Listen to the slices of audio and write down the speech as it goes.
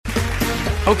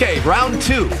Okay, round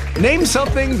 2. Name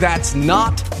something that's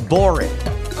not boring.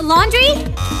 A laundry?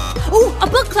 Ooh, a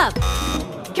book club.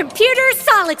 Computer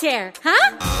solitaire,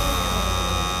 huh?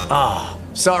 Ah,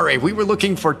 sorry, we were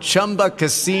looking for Chumba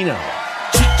Casino.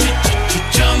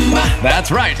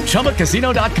 That's right,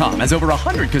 ChumbaCasino.com has over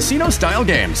 100 casino-style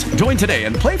games. Join today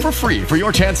and play for free for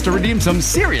your chance to redeem some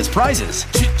serious prizes.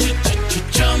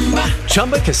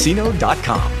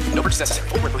 ChumbaCasino.com. No purchase necessary.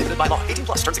 Void where prohibited by law. 18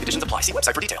 plus terms and conditions apply. See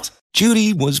website for details.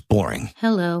 Judy was boring.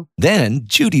 Hello. Then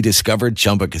Judy discovered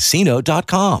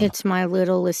ChumbaCasino.com. It's my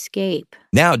little escape.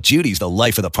 Now Judy's the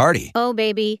life of the party. Oh,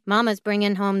 baby, mama's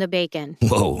bringing home the bacon.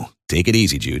 Whoa, take it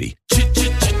easy, Judy.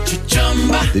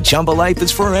 The Chumba life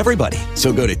is for everybody.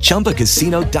 So go to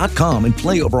ChumbaCasino.com and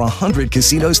play over 100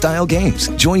 casino-style games.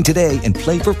 Join today and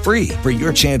play for free for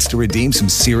your chance to redeem some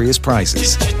serious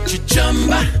prizes.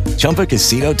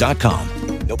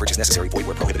 ChumbaCasino.com. No purchase necessary. Void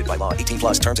where prohibited by law. 18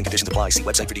 plus terms and conditions apply. See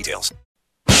website for details.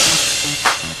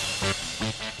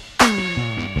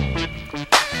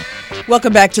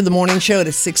 Welcome back to the morning show at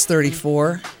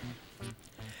 6:34.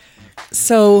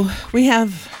 So we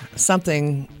have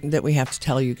something that we have to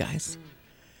tell you guys.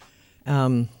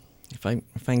 If I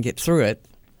can get through it.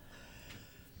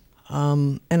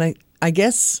 And I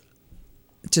guess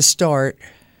to start,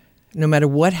 no matter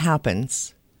what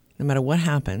happens,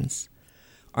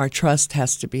 our trust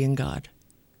has to be in God.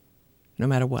 No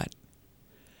matter what.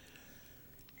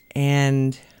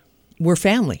 And we're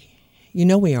family. You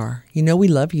know we are. You know we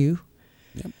love you.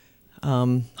 Yep.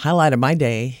 Highlight of my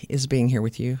day is being here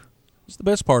with you. It's the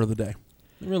best part of the day.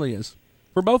 It really is.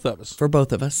 For both of us. For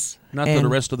both of us. Not that the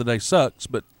rest of the day sucks,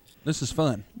 but this is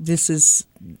fun. This is,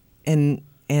 and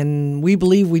we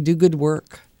believe we do good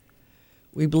work.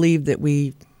 We believe that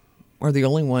we are the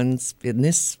only ones in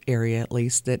this area, at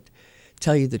least, that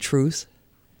tell you the truth.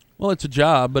 Well, it's a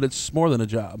job, but it's more than a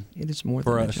job. It is more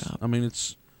for than us. a job. I mean,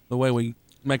 it's the way we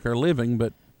make our living,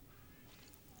 but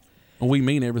we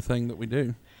mean everything that we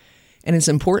do. And it's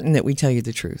important that we tell you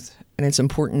the truth. And it's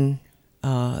important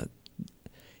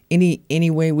any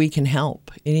way we can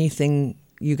help, anything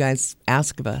you guys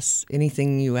ask of us,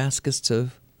 anything you ask us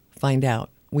to find out,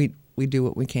 we do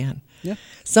what we can. Yeah.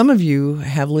 Some of you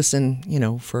have listened,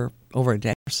 for over a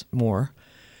decade or more,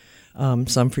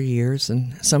 some for years,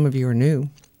 and some of you are new.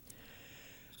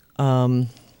 And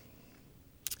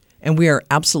we are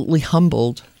absolutely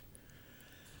humbled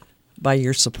by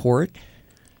your support,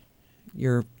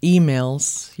 your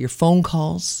emails, your phone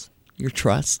calls, your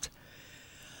trust.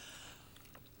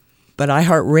 But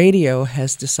iHeartRadio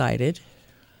has decided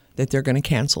that they're going to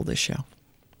cancel this show.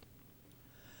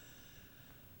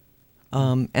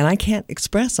 And I can't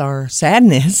express our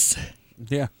sadness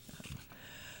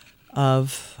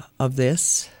of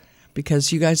this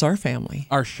because you guys are family.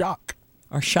 Our shock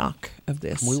Of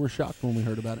this. We were shocked when we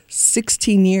heard about it.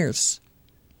 16 years.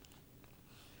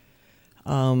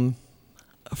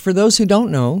 For those who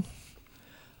don't know,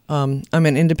 I'm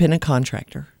an independent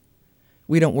contractor.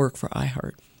 We don't work for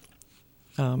iHeart.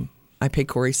 I pay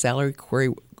Corey's salary.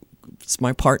 Corey is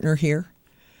my partner here.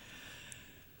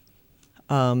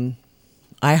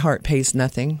 iHeart pays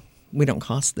nothing. We don't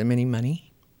cost them any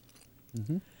money.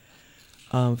 Mm-hmm.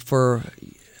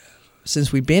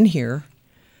 Since we've been here.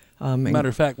 Matter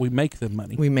of fact, we make them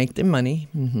money. We make them money.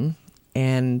 Mm-hmm.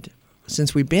 And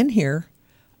since we've been here,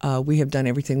 we have done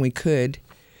everything we could.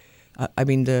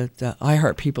 The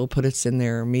iHeart people put us in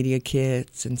their media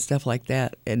kits and stuff like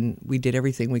that, and we did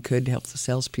everything we could to help the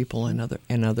salespeople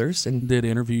and others. And did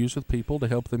interviews with people to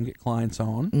help them get clients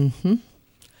on. Mm-hmm.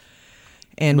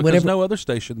 And because whatever, no other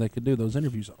station they could do those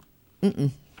interviews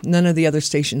on. None of the other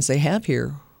stations they have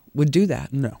here would do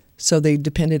that. No. So they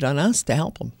depended on us to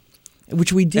help them,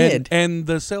 which we did. And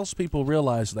the salespeople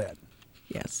realize that.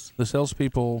 Yes. The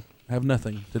salespeople have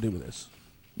nothing to do with this.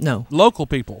 No. Local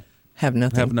people have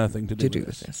nothing to do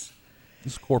with this.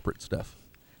 It's corporate stuff.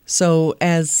 So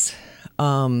as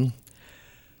up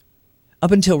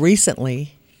until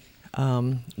recently,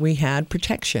 we had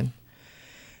protection.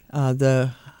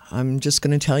 I'm just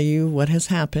going to tell you what has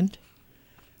happened.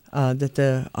 That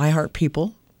the iHeart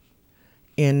people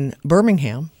in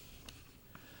Birmingham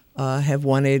have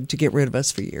wanted to get rid of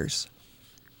us for years.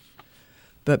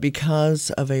 But because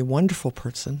of a wonderful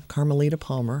person, Carmelita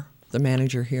Palmer, the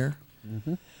manager here,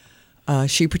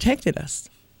 she protected us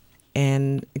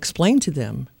and explained to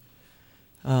them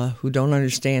who don't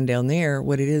understand down there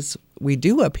what it is we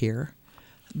do up here,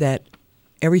 that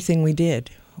everything we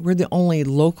did, we're the only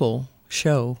local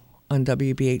show on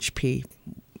WBHP.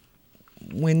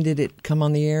 When did it come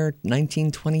on the air?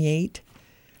 1928?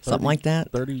 Something like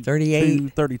that?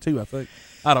 38? 32, I think.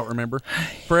 I don't remember.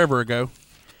 Forever ago.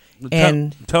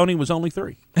 And Tony was only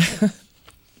 3.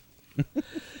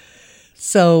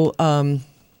 So, and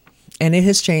it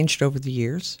has changed over the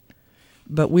years,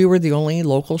 but we were the only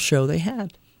local show they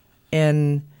had.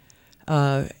 And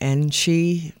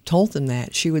she told them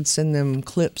that. She would send them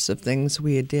clips of things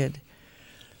we had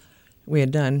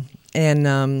done.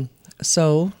 And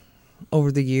so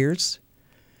over the years,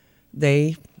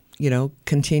 they,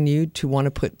 continued to want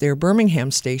to put their Birmingham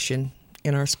station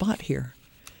in our spot here.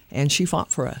 And she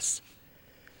fought for us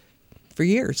for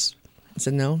years. I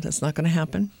said, no, that's not going to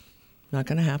happen. Not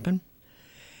going to happen.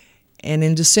 And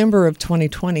in December of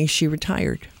 2020, she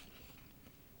retired.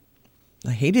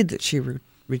 I hated that she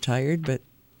retired, but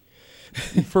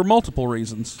for multiple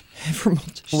reasons.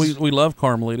 We love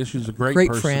Carmelita. She's a great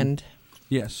person. Friend.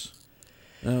 Yes.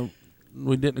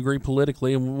 We didn't agree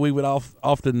politically, and we would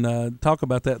often talk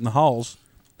about that in the halls.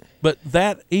 But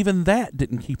even that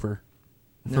didn't keep her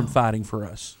from fighting for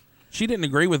us. She didn't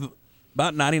agree with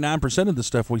about 99% of the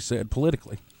stuff we said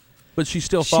politically, but she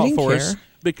still fought for us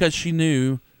because she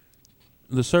knew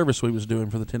the service we was doing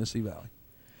for the Tennessee Valley.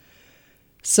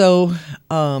 So,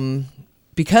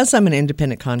 because I'm an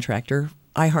independent contractor,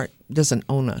 iHeart doesn't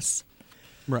own us.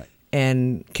 Right.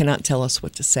 And cannot tell us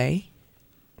what to say,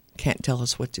 can't tell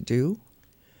us what to do,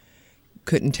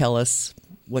 couldn't tell us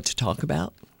what to talk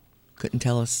about, couldn't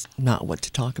tell us not what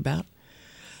to talk about.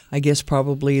 I guess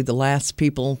probably the last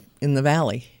people in the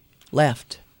valley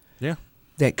left. Yeah.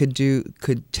 That could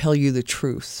tell you the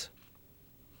truth,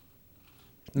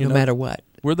 no matter what.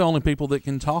 We're the only people that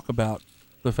can talk about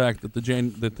the fact that the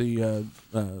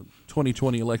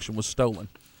 2020 election was stolen.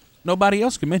 Nobody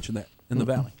else can mention that in the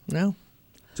valley. No.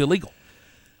 It's illegal.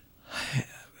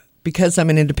 Because I'm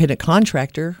an independent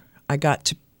contractor, I got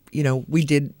to, we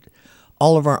did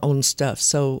all of our own stuff.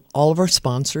 So all of our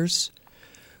sponsors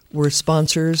were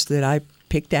sponsors that I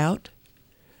picked out.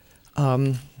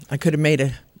 I could have made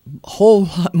a whole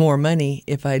lot more money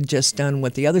if I'd just done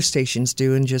what the other stations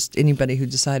do and just anybody who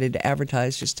decided to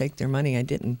advertise just take their money. I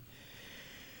didn't.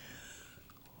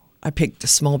 I picked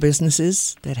small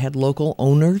businesses that had local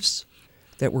owners,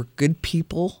 that were good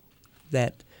people,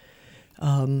 that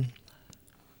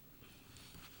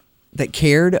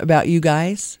cared about you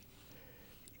guys,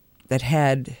 that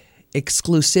had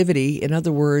exclusivity. In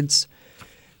other words,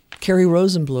 Carrie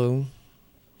Rosenblum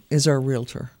is our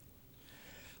realtor.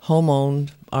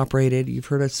 Home-owned, operated. You've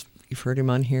heard him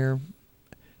on here.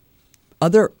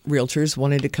 Other realtors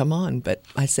wanted to come on, but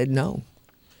I said no.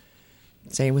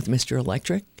 Same with Mr.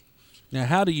 Electric. Now,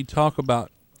 how do you talk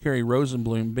about Carrie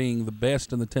Rosenblum being the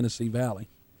best in the Tennessee Valley,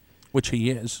 which he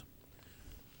is,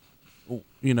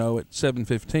 at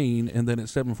 7:15, and then at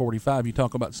 7:45 you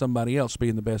talk about somebody else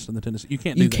being the best in the Tennessee? You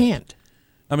can't do that. You can't.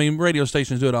 I mean, radio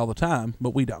stations do it all the time,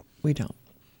 but we don't. We don't.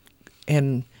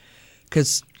 And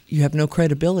because you have no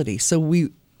credibility. So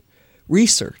we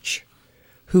research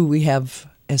who we have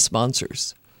as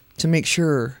sponsors to make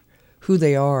sure who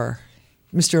they are.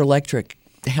 Mr. Electric,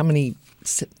 he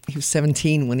was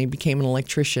 17 when he became an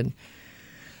electrician.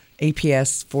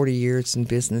 APS, 40 years in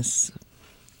business.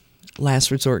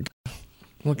 Last resort.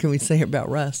 What can we say about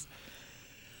Russ?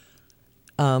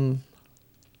 But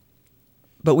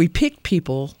we pick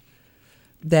people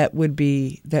that would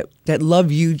be that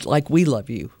love you like we love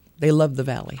you. They love the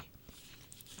Valley.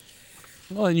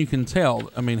 Well, and you can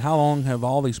tell. I mean, how long have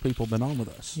all these people been on with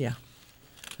us? Yeah.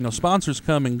 Sponsors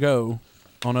come and go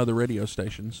on other radio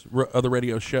stations, other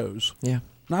radio shows. Yeah.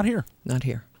 Not here. Not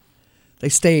here. They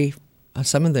stay.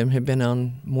 Some of them have been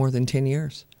on more than 10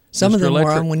 years. Some of them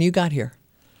were on when you got here.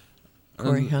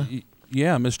 Corey, huh?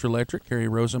 Yeah, Mr. Electric, Carrie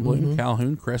Rosenblum,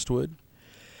 Calhoun, Crestwood.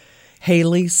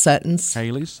 Haley's, Sutton's,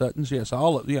 yes.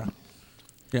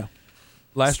 Yeah.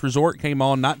 Last Resort came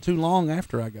on not too long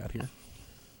after I got here,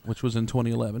 which was in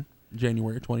 2011,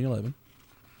 January 2011.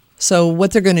 So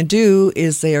what they're going to do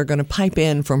is they are going to pipe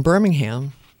in from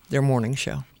Birmingham their morning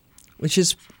show, which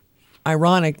is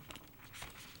ironic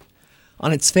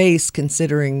on its face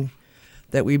considering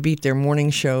that we beat their morning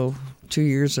show 2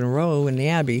 years in a row in the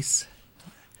Abbeys.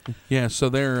 Yeah, so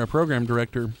their program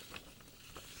director,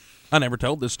 I never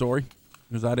told this story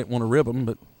because I didn't want to rib them,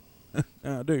 but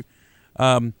I do.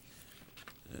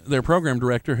 Their program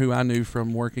director, who I knew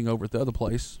from working over at the other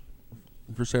place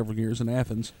for several years in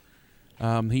Athens,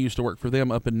 he used to work for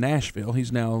them up in Nashville.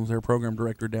 He's now their program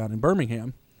director down in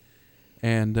Birmingham.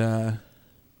 And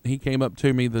he came up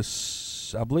to me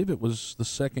I believe it was the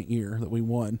second year that we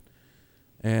won.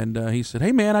 And he said,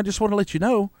 "Hey, man, I just want to let you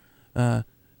know,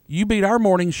 you beat our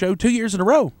morning show 2 years in a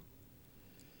row."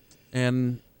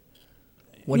 And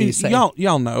what do you say?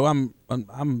 Y'all know I'm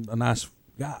a nice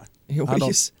guy.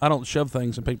 I don't shove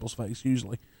things in people's face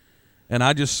usually. And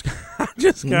I just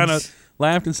kind of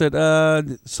laughed and said,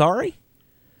 "Sorry."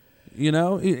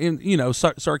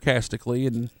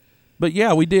 sarcastically, but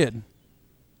yeah, we did.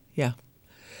 Yeah.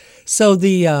 So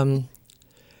the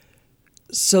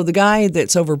guy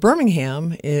that's over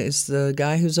Birmingham is the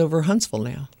guy who's over Huntsville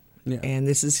now. Yeah. And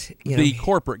this is the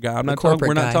corporate guy.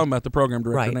 We're not talking about the program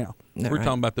director now. No, we're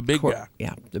talking about the big guy.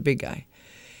 Yeah, the big guy.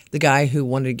 The guy who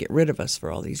wanted to get rid of us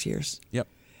for all these years. Yep.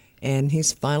 And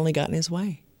he's finally gotten his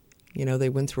way. They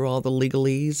went through all the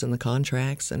legalese and the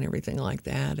contracts and everything like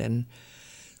that. And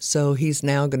so he's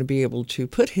now going to be able to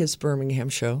put his Birmingham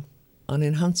show on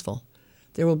in Huntsville.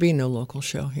 There will be no local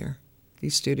show here.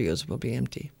 These studios will be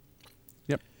empty.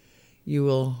 Yep. You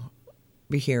will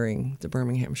be hearing the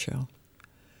Birmingham show.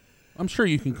 I'm sure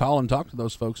you can call and talk to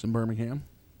those folks in Birmingham.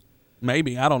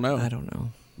 Maybe. I don't know. I don't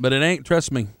know. But it ain't,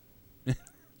 trust me,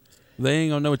 they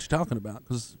ain't going to know what you're talking about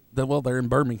because, they're in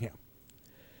Birmingham.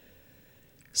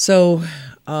 So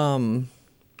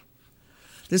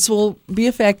this will be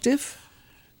effective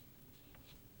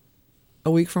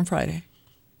a week from Friday.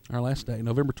 Our last day,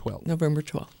 November 12th. November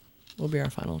 12th will be our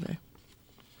final day.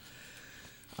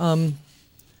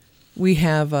 We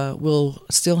have, we'll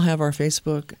still have our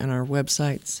Facebook and our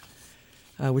websites,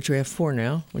 which we have 4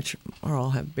 now, which are all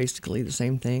have basically the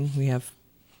same thing. We have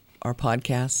our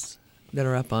podcasts that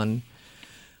are up on,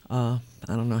 I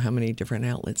don't know how many different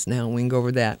outlets now. We can go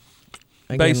over that.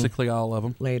 Again, basically all of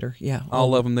them. Later, yeah.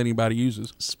 All of them that anybody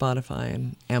uses. Spotify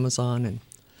and Amazon and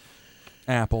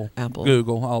Apple,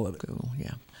 Google, all of it. Google,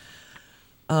 yeah.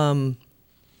 And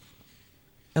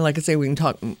like I say, we can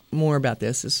talk more about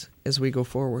this as we go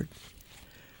forward.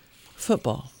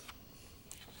 Football.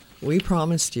 We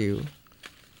promised you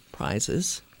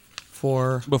prizes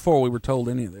before we were told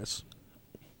any of this.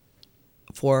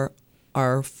 For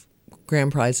our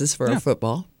grand prizes for our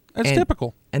football. That's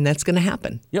typical. And that's going to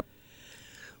happen. Yep.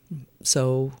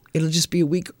 So it'll just be a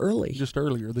week early. Just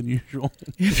earlier than usual.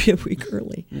 It'll be a week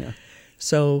early. Yeah.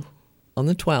 So on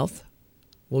the 12th,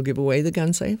 we'll give away the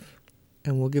gun safe,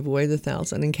 and we'll give away the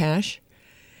 $1,000 in cash,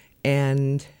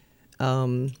 and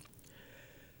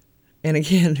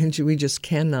again, we just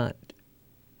cannot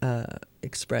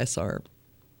express our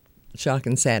shock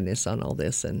and sadness on all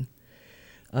this. And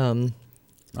I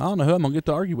don't know who I'm gonna get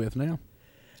to argue with now.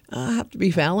 I have to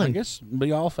be Fallon. I guess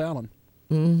be all Fallon.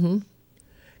 Mm-hmm.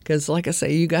 Because, like I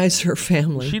say, you guys are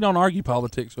family. She don't argue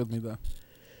politics with me though.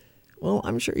 Well,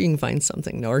 I'm sure you can find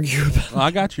something to argue about. Well,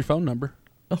 I got your phone number.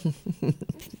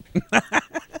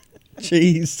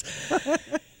 Jeez.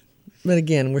 But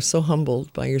again, we're so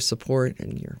humbled by your support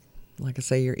and your, like I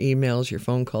say, your emails, your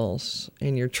phone calls,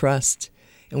 and your trust.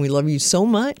 And we love you so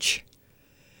much.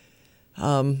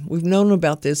 We've known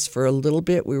about this for a little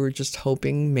bit. We were just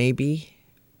hoping maybe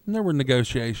and there were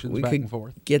negotiations we back could and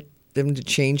forth. Get them to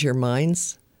change their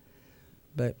minds.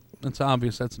 But it's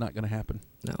obvious that's not going to happen.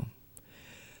 No.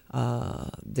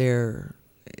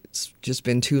 It's just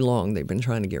been too long. They've been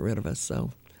trying to get rid of us.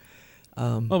 So,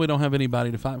 well, we don't have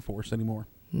anybody to fight for us anymore.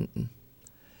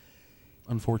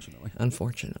 Unfortunately.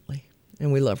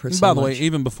 And we love her so much. By the way,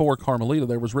 even before Carmelita,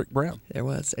 there was Rick Brown. There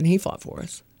was, and he fought for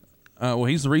us. Well,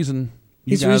 he's the reason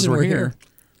you guys were here.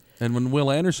 And when Will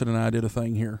Anderson and I did a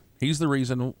thing here, he's the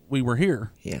reason we were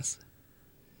here. Yes.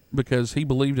 Because he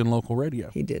believed in local radio.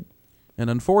 He did. And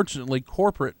unfortunately,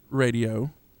 corporate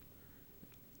radio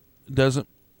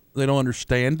they don't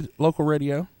understand local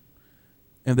radio,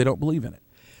 and they don't believe in it.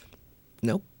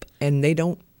 Nope. And they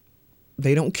don't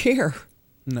care.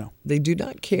 No. They do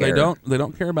not care. They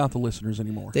don't care about the listeners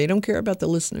anymore. They don't care about the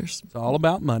listeners. It's all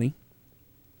about money.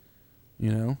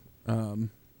 The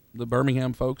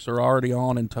Birmingham folks are already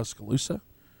on in Tuscaloosa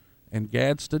and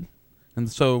Gadsden. And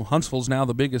so Huntsville's now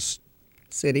the biggest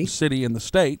city in the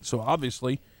state. So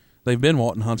obviously they've been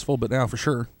wanting Huntsville, but now for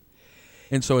sure.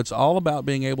 And so it's all about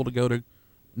being able to go to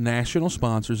national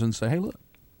sponsors and say, hey, look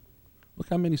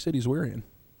how many cities we're in.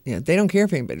 Yeah, they don't care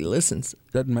if anybody listens.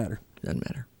 Doesn't matter.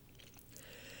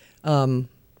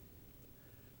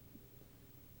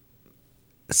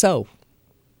 So,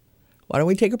 why don't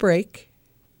we take a break?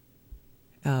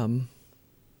 Are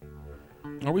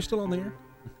we still on the air?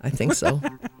 I think so.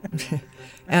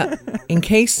 In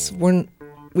case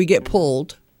we get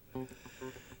pulled,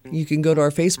 you can go to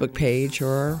our Facebook page or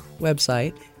our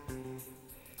website,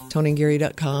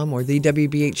 TonyandGary.com or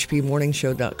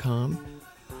thewbhpmorningshow.com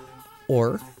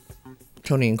or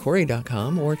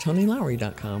TonyandCorey.com or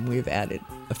TonyLowry.com. We've added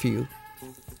a few.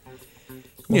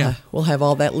 We'll have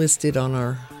all that listed on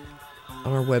our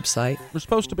website. We're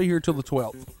supposed to be here till the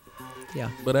 12th.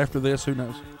 Yeah. But after this, who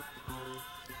knows?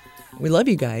 We love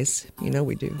you guys. You know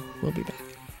we do. We'll be back.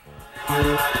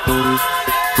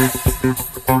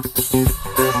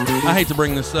 I hate to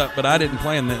bring this up, but I didn't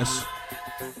plan this.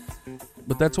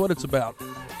 But that's what it's about.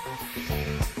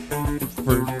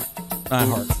 for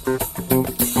iHeart.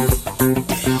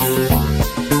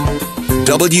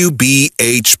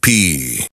 WBHP